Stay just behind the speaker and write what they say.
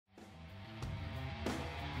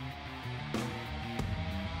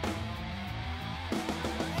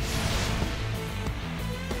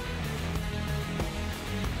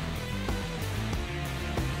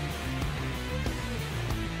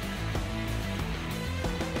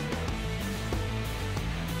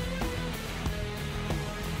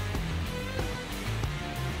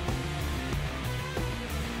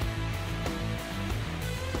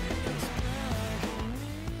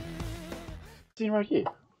sitting right here.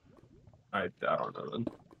 I don't know then.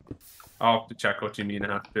 I'll have to check what you mean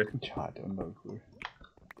after. I don't know.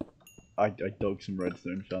 I dug some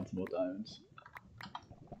redstone, found some more diamonds.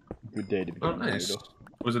 Good day to become a nice. trader.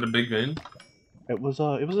 Was it a big vein? It was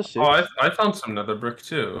a 6. Oh, I found some nether brick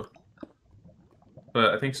too.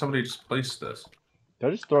 But I think somebody just placed this. Did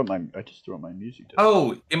I just throw out my music down?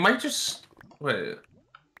 Oh, it might just wait.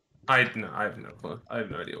 I have no clue. I have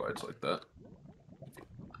no idea why it's like that.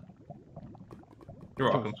 You're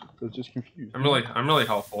welcome. I was just confused. I'm really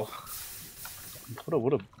helpful.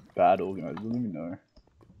 What a bad organizer. I don't even know.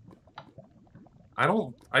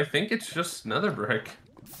 I think it's just nether brick.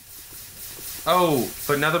 Oh,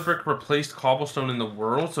 but nether brick replaced cobblestone in the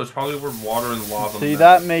world, so it's probably where water and lava. See,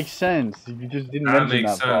 that makes sense. You just didn't mention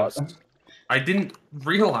that part. I didn't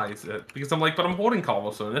realize it because I'm like, but I'm holding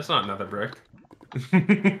cobblestone. It's not nether brick.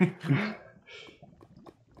 Okay.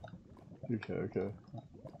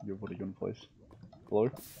 What are you gonna place?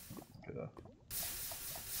 Hello? Okay.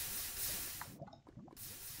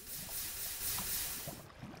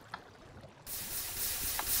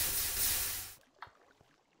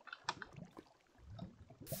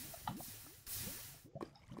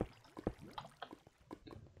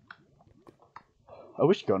 I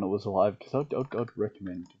wish Gunnar was alive, because I'd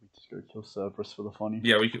recommend we just go kill Cerberus for the funny.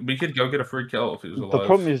 Yeah, we could go get a free kill if he was alive. The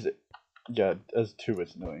problem is, yeah, as 2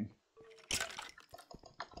 it's annoying.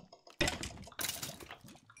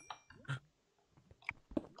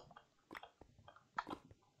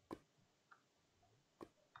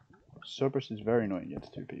 Cerberus is very annoying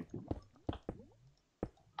against 2 people.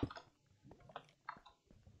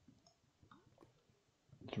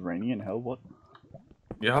 It's raining in hell, what?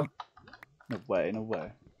 Yeah. No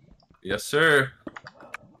way. Yes, sir.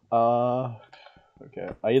 Okay.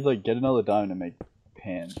 I either get another diamond and make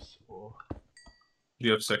pants, or... Do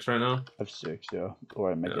you have 6 right now? I have 6, yeah.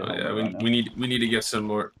 Or I make a helmet yeah, we need to get some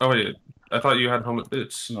more. Oh wait, I thought you had helmet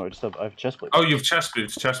boots. No, I have chest plates. Oh, you have chest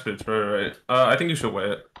boots, right. I think you should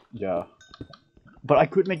weigh it. Yeah. But I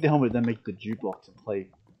could make the helmet, then make the Jew blocks and play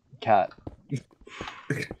cat. You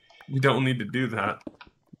don't need to do that.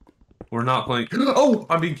 We're not playing. Oh,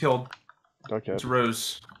 I'm being killed. Okay. It's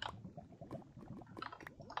Rose.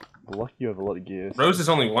 Lucky you have a lot of gears. Rose is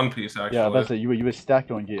only 1 piece, actually. Yeah, that's it. You were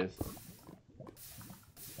stacked on gears.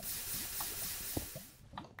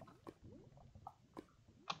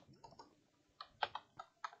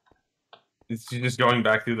 She's just going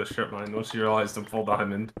back through the strip mine once she realized I'm full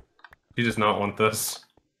diamond. She does not want this.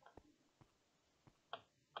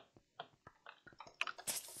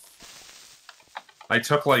 I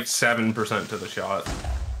took like 7% to the shot.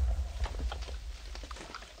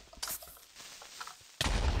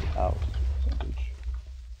 Ow. Percentage.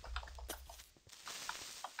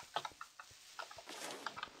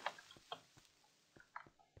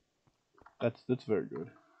 That's very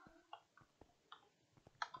good.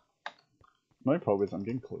 My problem is I'm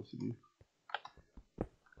getting close to you.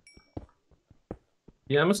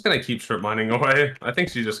 Yeah, I'm just gonna keep strip mining away. I think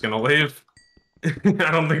she's just gonna leave.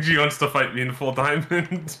 I don't think she wants to fight me in full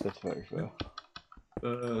diamond. That's very fair.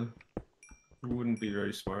 Wouldn't be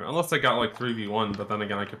very smart. Unless I got like 3v1, but then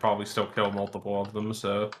again, I could probably still kill multiple of them,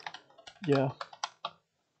 so... Yeah.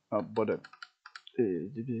 But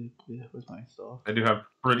where's my stuff? I do have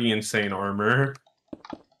pretty insane armor.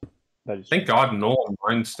 That is... Thank God Nolan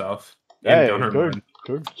mined stuff. Hey, and Gunner mined.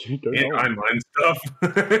 Go And I mine stuff.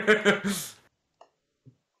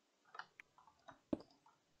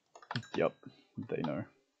 Yep, they know.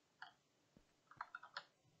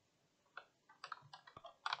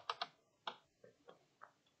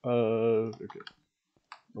 Okay.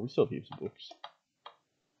 Oh, we still have heaps of books.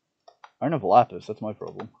 I don't have lapis, that's my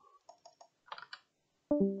problem.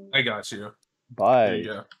 I got you. Bye. There you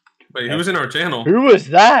go. Wait, who was in our channel? Who was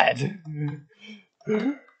that?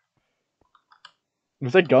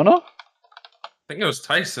 Was that Gunnar? I think it was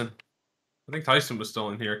Tyson. I think Tyson was still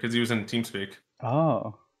in here because he was in TeamSpeak.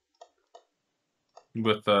 Oh.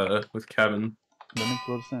 With Kevin. That makes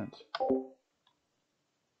a lot of sense.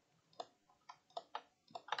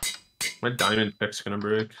 My diamond pick's gonna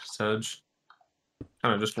break, Sedge.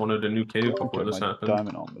 Kinda just wanted a new cave before this happened.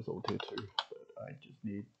 Diamond armor's all tier 2, but I just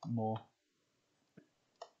need more.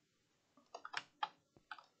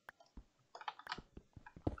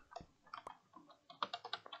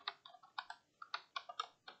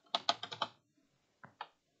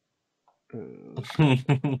 Do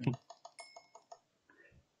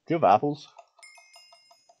you have apples?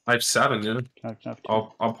 I have 7, yeah. Can I have 2?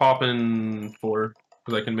 I'll pop in 4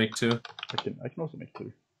 because I can make 2. I can also make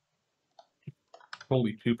 2.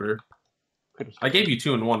 Holy pooper! I gave you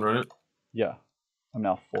 2 and 1, right? Yeah, I'm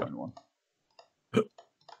now 4 and 1.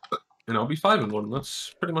 And I'll be 5-1.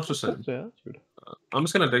 That's pretty much the same. Yeah, that's good. I'm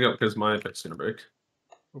just gonna dig up because my bit's gonna break.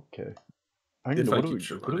 Okay. I don't If know, I what keep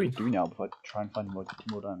do we running. do now if I try and find more, 2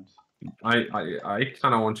 more diamonds? I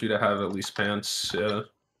kind of want you to have at least pants. Yeah.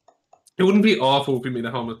 It wouldn't be awful if we made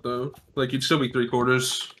a helmet though. Like you'd still be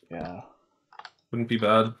 3/4. Yeah. Wouldn't be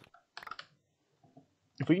bad.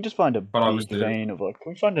 If we can just find a But big obviously, vein of like,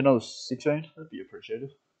 can we find another 6 vein? That'd be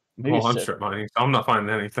appreciated. Maybe well, I'm 7. strip mining. So I'm not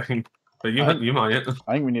finding anything. But you I might. I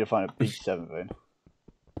think we need to find a big 7 vein.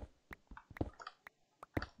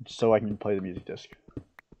 So I can play the music disc.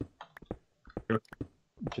 Sure.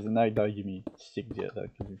 Because then that'll give me 6, yeah,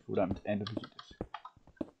 that gives me full diamonds and a music disc.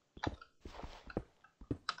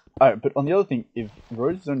 Alright, but on the other thing, if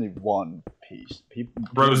Rose is only 1 piece, people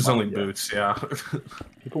Rose is might, only boots, yeah.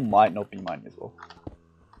 people might not be mining as well.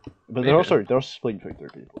 But Maybe. they're also splitting between 3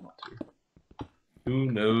 people, not 2.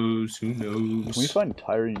 Who knows? Who knows? Can we find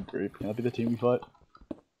Tyree and Group? Can that be the team we fight?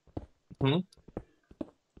 Hmm?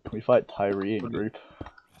 Can we fight Tyree and Group?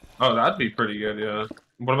 Oh, that'd be pretty good, yeah.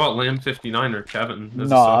 What about Lamb 59 or Kevin?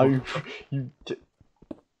 Nah, you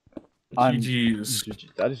GG's.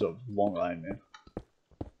 that is a long Iron Man.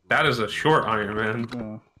 That is a short Iron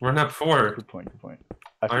Man. We're not 4. Good point, good point.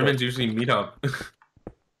 Iron Man's usually meet up.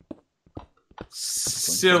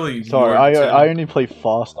 Silly. Sorry, I only play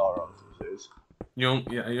fast RR these days. You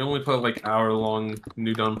only play like hour-long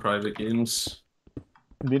New Dawn private games.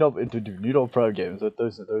 Meet up to do New Dawn Pro games.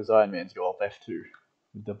 Those Iron Mans go off F2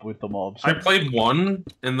 with the mobs. I played 1,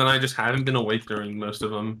 and then I just haven't been awake during most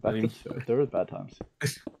of them. There are bad times.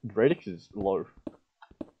 Radix is low.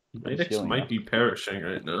 Radix might be perishing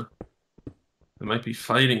right now. They might be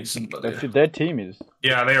fighting somebody. Their team is.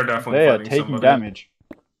 Yeah, they are definitely they fighting are taking somebody. damage.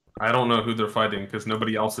 I don't know who they're fighting because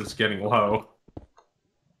nobody else is getting low.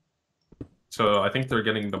 So I think they're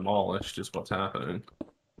getting demolished is what's happening.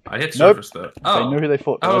 I hit surface though. Oh, they know who they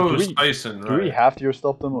fought. Oh, Spicin, do we have to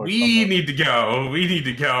stop them? Or we need to go. We need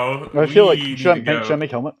to go. I feel like should I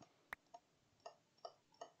make helmet?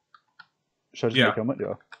 Should I just make helmet?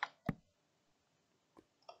 Yeah.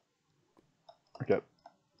 Okay.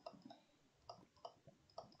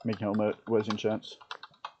 Make helmet. Where's enchants?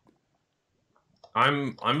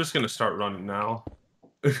 I'm just gonna start running now.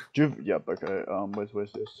 Yep. Okay.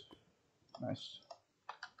 Where's this? Nice.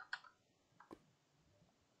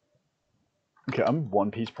 Okay, I'm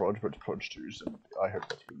 1 piece proj, but proj 2s, and I hope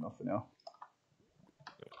that's good enough for now.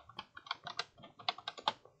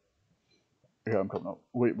 Okay, I'm coming up.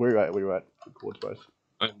 Where you at? Chords wise.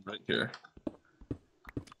 I'm right here.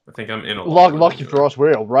 I think I'm in a lucky for us,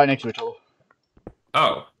 we're right next to each other.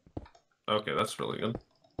 Oh. Okay, that's really good.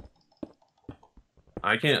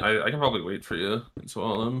 I can probably wait for you as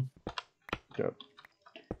well. Okay.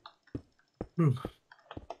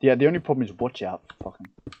 Yeah, the only problem is watch out for fucking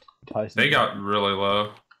Tyson. They got really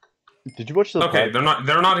low. Did you watch the they're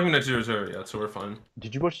not even at 0-0 yet, so we're fine.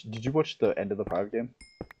 Did you watch the end of the private game?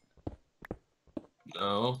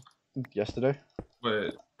 No. Yesterday?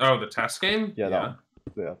 Wait. Oh, the test game? Yeah.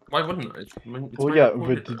 Why wouldn't I? Well, yeah,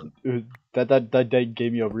 but that day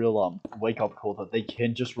gave me a real wake up call that they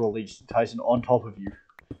can just release Tyson on top of you.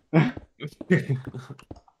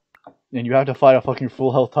 And you have to fight a fucking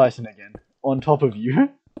full health Tyson again on top of you.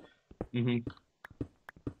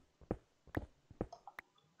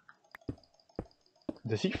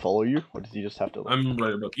 Does he follow you, or does he just have to? Like... I'm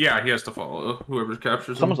right about. Yeah, he has to follow whoever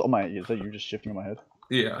captures him. Someone's on my. Is that you just shifting on my head?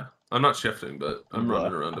 Yeah, I'm not shifting, but I'm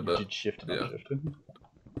running around a bit. Did shift? Yeah.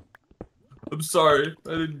 I'm sorry,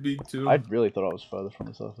 I didn't mean to. I really thought I was further from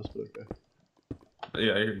the surface, but okay.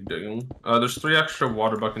 Yeah, I hear you digging. There's 3 extra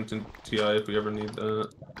water buckets in TI if we ever need that.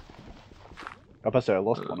 I was say I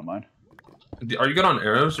lost one of mine. Are you good on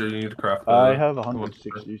arrows, or you need to craft? I have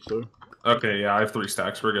 160, so. Okay, yeah, I have 3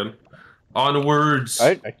 stacks. We're good. Onwards.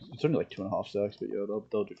 It's only like 2.5 stacks, but yeah,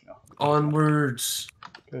 they'll do for now. Onwards.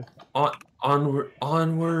 Okay. Onwards.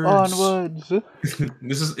 Onwards.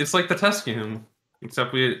 It's like the test game,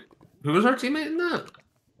 except who was our teammate in that?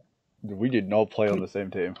 We did not play on the same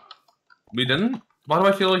team. We didn't? Why do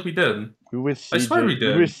I feel like we did? Who was CJ? I swear we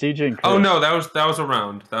did. Who was CJ and Chris? Oh no, that was a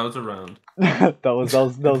round. That was a round. that was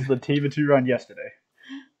the team of 2 round yesterday.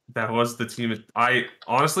 That was the team. I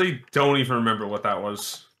honestly don't even remember what that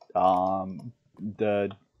was. I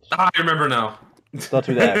remember now. It starts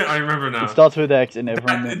with X. I remember now. It starts with X, and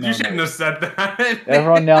everyone. You shouldn't have said that.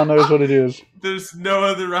 Everyone now knows what it is. There's no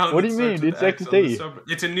other round. What do you mean? It's XD.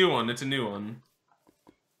 It's a new one. It's a new one.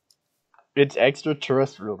 It's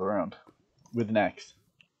extraterrestrial round with an X.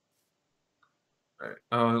 Right.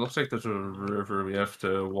 Oh, it looks like there's a river we have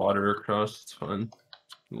to water across. It's fun.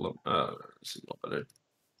 It's a little better.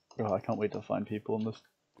 Oh, I can't wait to find people in this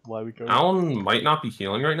why we go. Alan might not be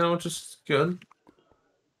healing right now, which is good.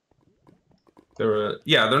 They're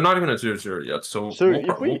not even at 0-0 yet, so if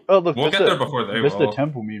we'll get there before they will. There's the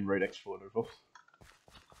temple mean rate export over.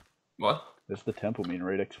 What? There's the temple mean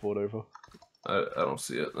rate export over. I don't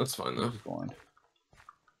see it. That's fine though. Fine.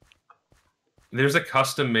 There's a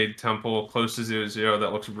custom-made temple close to 0-0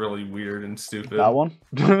 that looks really weird and stupid. That one?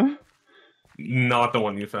 Not the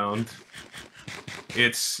one you found.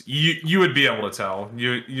 It's you would be able to tell.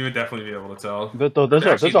 You would definitely be able to tell. But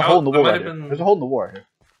there's a hole in the wall right here. There's a hole in the wall right here.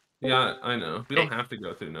 Yeah, I know. We don't have to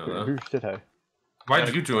go through now though. Why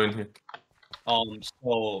did you join here?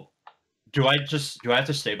 So do I have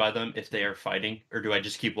to stay by them if they are fighting, or do I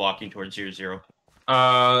just keep walking towards 0-0?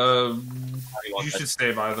 You should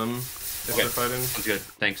stay by them if they're fighting. Sounds good.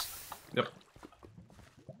 Thanks. Yep.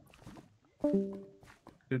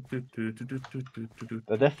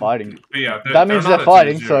 They're fighting. But yeah, that means they're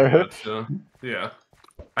fighting, so... Yet, yeah.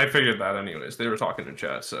 I figured that anyways. They were talking in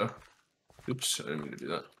chat, so... Oops, I didn't mean to do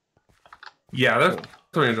that. Yeah, they're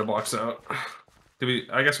 300 blocks out.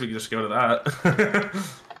 I guess we could just go to that.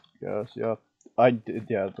 Yes, yeah.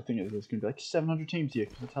 The thing is, there's gonna be like 700 teams here.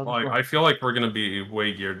 I feel like we're gonna be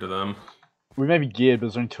way geared to them. We may be geared, but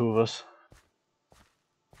there's only 2 of us.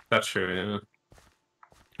 That's true, yeah.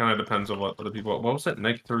 Kind of depends on what other people... What was it?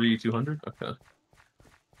 Neg 3,200? Okay.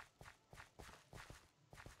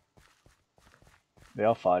 They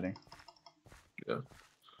are fighting. Yeah.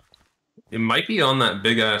 It might be on that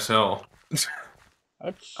big-ass hill.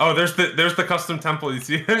 Oh, there's the custom temple, you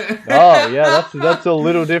see? Oh, yeah, that's a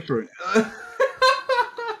little different.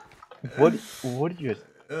 What do you guys...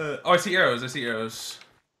 I see arrows,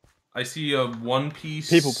 I see a one-piece...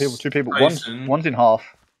 2 people. One's in half.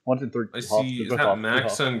 One's in 3. I see, is that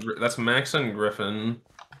Max and... That's Max and Griffin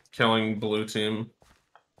killing blue team.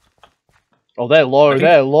 Oh, they're low,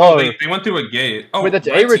 Oh, they went through a gate. Oh, wait, that's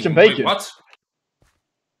A-Rich and Bacon. Wait, what?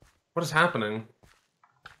 What is happening?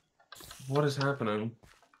 What is happening?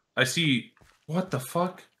 I see... What the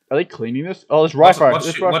fuck? Are they cleaning this? Oh, it's right.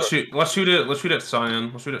 Let's shoot it. Let's shoot at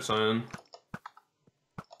Cyan.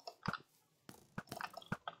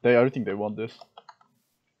 I don't think they want this.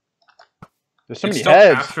 There's so many still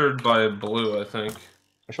heads. Captured by blue, I think.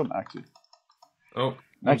 I shot Maxi. Oh,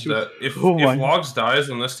 if Logs dies,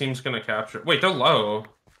 then this team's gonna capture. Wait, they're low.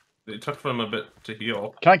 It took them a bit to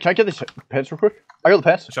heal. Can I get these pants real quick? I got the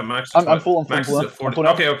pants. I shot Max. I'm full. Max is at 40.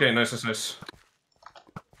 Okay, nice.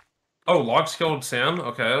 Oh, Logs killed Sam.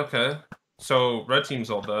 Okay. So red team's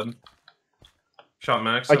all dead. Shot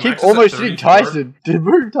Max. I keep almost shooting Tyson. Dude,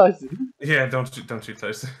 move Tyson. Yeah, don't shoot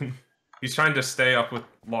Tyson. He's trying to stay up with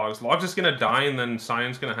Logs. Logs is gonna die, and then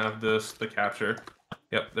Cyan's gonna have the capture.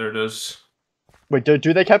 Yep, there it is. Wait, do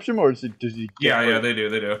they capture him, or does he? Yeah, they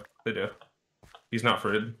do. He's not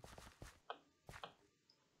freed.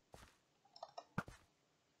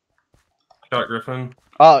 Shot Griffin.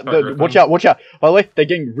 Watch out! By the way, they're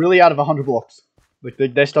getting really out of 100 blocks. Like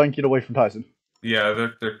they're starting to get away from Tyson. Yeah,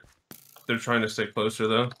 they're trying to stay closer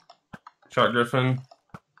though. Shot Griffin.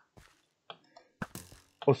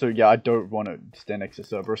 Also, yeah, I don't want to stand next to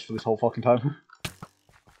Cerberus for this whole fucking time.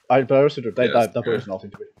 But I also do. That boat is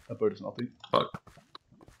nothing to me. That boat is nothing. Fuck.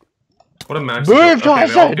 What a max. Move,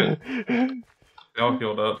 Tyson! They all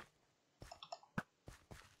healed up.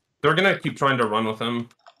 They're gonna keep trying to run with him.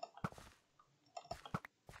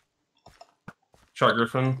 Shot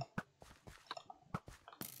Griffin.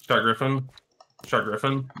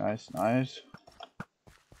 Nice.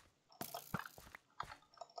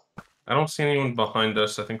 I don't see anyone behind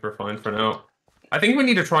us. I think we're fine for now. I think we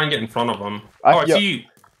need to try and get in front of them. I see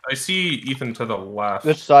Ethan to the left.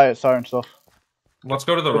 This siren stuff. Let's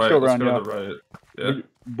go to the right. Let's go to the right. Yeah.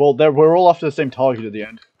 We're all after the same target at the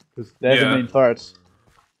end. Because they're the main threats.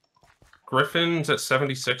 Griffin's at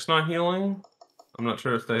 76 not healing. I'm not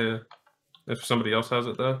sure if somebody else has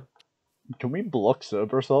it though. Can we block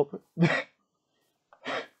Cerberus up?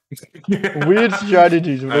 Weird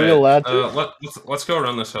strategies. Are we allowed to? Let's go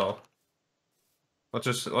around this hill. Let's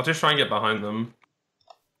just try and get behind them.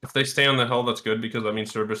 If they stay on the hill, that's good because that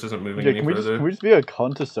means Cerberus isn't moving any further. Can we just be a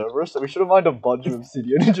con to Cerberus? We should have mined a bunch of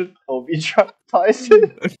obsidian and just LB trap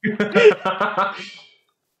Tyson.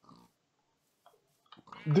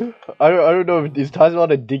 I don't know if these Tyson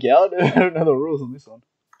want to dig out. I don't know the rules on this one.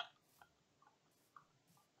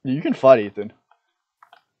 You can fight, Ethan.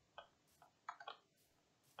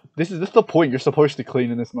 This is the point you're supposed to clean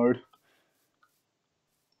in this mode.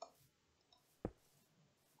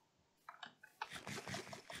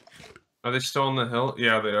 Are they still on the hill?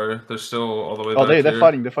 Yeah, they are. They're still all the way back here. They're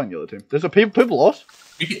fighting the other team. There's a people lost.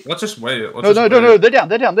 Let's just wait. No, they're down.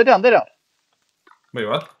 Wait,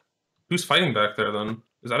 what? Who's fighting back there then?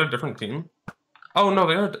 Is that a different team? Oh no,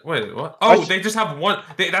 they are. Wait, what? Oh, they just have one.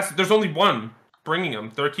 There's only one bringing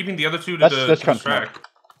them. They're keeping the other two to distract.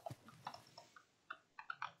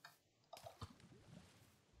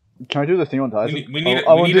 Can I do the thing on Tyson?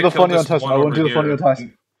 I want to do the funny on Tyson. I want to do the funny on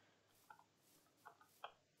Tyson.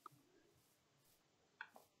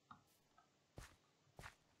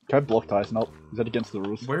 Can I block Tyson up? Is that against the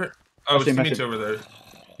rules? Where? Oh, his teammate's over there.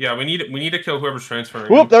 Yeah, we need to kill whoever's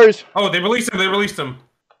transferring. Whoop! There he is. Oh, they released him. They released him.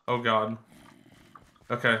 Oh god.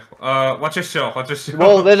 Okay. Let's just chill. Let's just chill.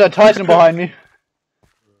 Well, there's a Tyson behind me.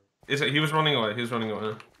 He was running away. He was running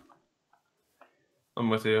away. I'm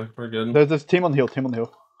with you. We're good. There's this team on the hill. Team on the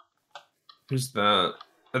hill. Who's that?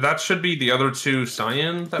 That should be the other two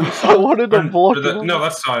Cyan that we I saw. wanted to block him. No,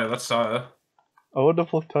 that's Saya. That's Saya. I wanted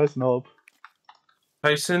to block Tyson up.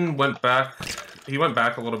 Tyson went back. He went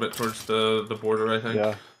back a little bit towards the border, I think.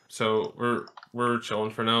 Yeah. So we're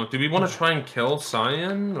chilling for now. Do we want to try and kill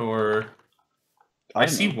Cyan or? I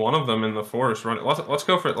see one of them in the forest running. Let's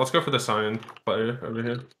go for it. Let's go for the Cyan player over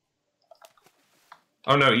here.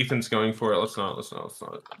 Oh no, Ethan's going for it. Let's not. Let's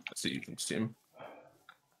see Ethan's team.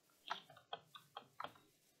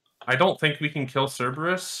 I don't think we can kill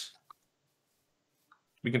Cerberus.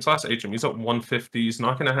 We can slash H him. He's at 150. He's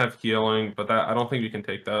not going to have healing, but I don't think we can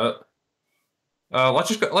take that. Let's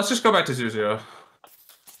just go back to 0-0.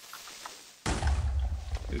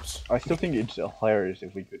 Oops. I still think it's hilarious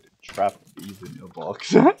if we could trap these in a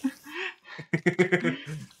box. I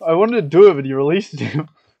wanted to do it, but you released him.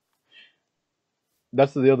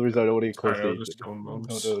 That's the other reason I don't want to get close to him.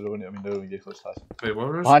 Don't get close to Tyson. Wait,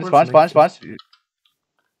 what was Behind.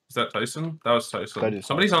 Is that Tyson? That was Tyson.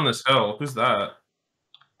 Somebody's on this hill. Who's that?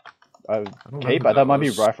 Cape? That might be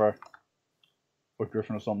Ryfer. Or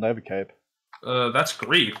Griffin or something. They have a cape. That's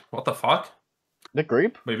Greep. What the fuck? The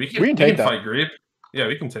Greep? Wait, we can take that. Fight Greep. Yeah,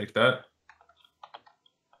 we can take that.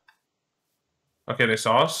 Okay, they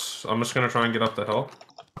saw us. I'm just gonna try and get up the hill.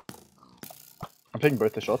 I'm taking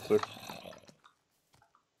both the shots, though.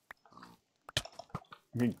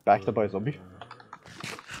 I'm being backed up by a zombie.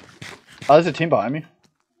 Oh, there's a team behind me.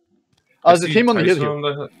 Oh, there's a team on the hill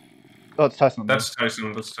here. Oh, it's Tyson. That's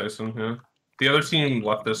Tyson. That's Tyson, yeah. The other team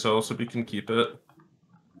left this hill, so we can keep it.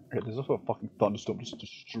 Okay, there's also a fucking thunderstorm just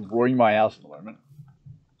destroying my house at the moment.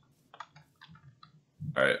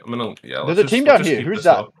 Alright, I'm gonna... Yeah, there's a team down here. Who's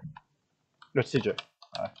that? No, it's CJ.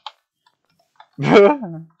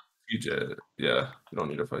 CJ, yeah. We don't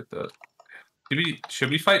need to fight that. Should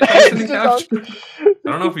we fight Tyson and Couch? I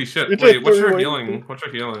don't know if we should. Wait, what's your healing? What's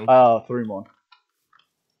your healing? 3 more.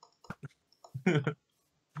 They're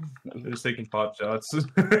just taking pot shots.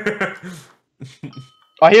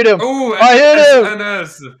 I hit him! Oh, I hit him!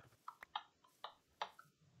 NS!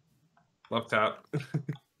 Left tap.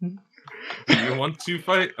 Do you want to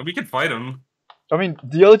fight? We can fight him. I mean,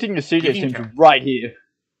 the other thing is CJ's team's right here.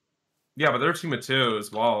 Yeah, but they're a team of 2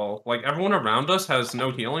 as well. Like, everyone around us has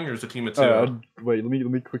no healing, or is a team of 2? Wait, let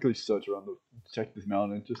me quickly search around to check this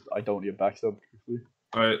mountain. I don't need a backstab quickly.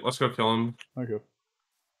 Alright, let's go kill him. Okay.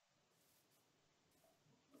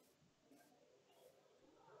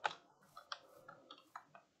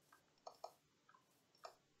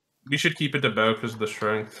 We should keep it to bow because of the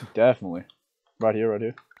strength. Definitely. Right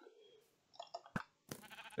here.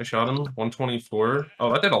 I shot him, 124.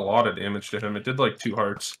 Oh, that did a lot of damage to him. It did like 2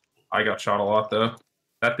 hearts. I got shot a lot though.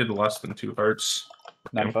 That did less than 2 hearts.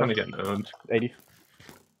 I'm kind of getting owned. 80.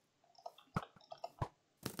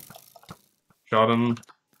 Shot him.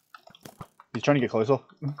 He's trying to get closer.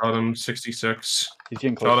 Shot him, 66. He's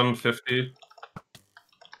getting closer. Shot him, 50.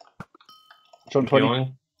 Shot him, 20.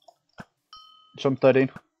 Healing. Shot him, 13.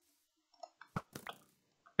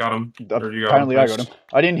 Got him. Apparently I got him.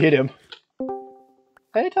 I didn't hit him.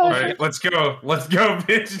 Hey, Tyson. Alright, let's go. Let's go,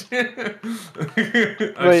 bitch.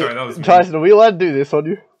 Wait, sorry, that was Tyson, are we allowed to do this on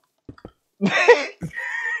you? Wait,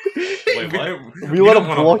 what? We let him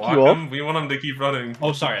block you up? We want him to keep running.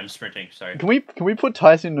 Oh, sorry, I'm sprinting. Sorry. Can we put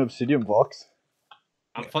Tyson in an obsidian box?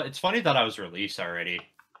 It's funny that I was released already.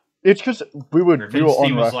 It's because we were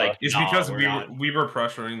on was like, it's because we were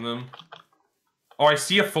pressuring them. Oh, I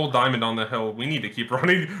see a full diamond on the hill. We need to keep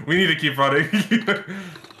running. We need to keep running.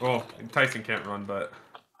 Well, Tyson can't run, but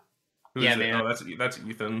who is it? Oh, that's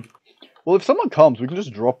Ethan. Well, if someone comes, we can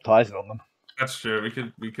just drop Tyson on them. That's true.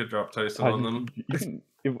 We could drop Tyson on them.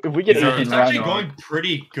 If we get it's actually going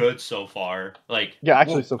pretty good so far. Like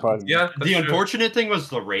so far. Yeah. The unfortunate thing was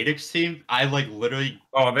the Radix team. I like literally.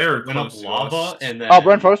 Oh, they were went up lava and then. Oh,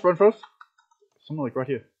 run first. Someone like right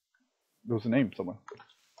here. There was a name somewhere.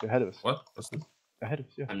 They're ahead of us. What? Ahead of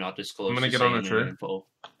us. Yeah. I'm not disclosing. I'm gonna get on a tree.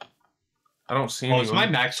 I don't see Oh, anyone. is my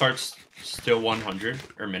max hearts still 100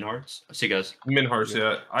 or min hearts? I see you guys. Min hearts,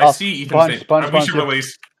 yeah. I see Ethan's name. We should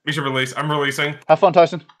release. We should release. I'm releasing. Have fun,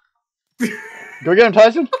 Tyson. Go get him,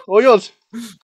 Tyson. All yours.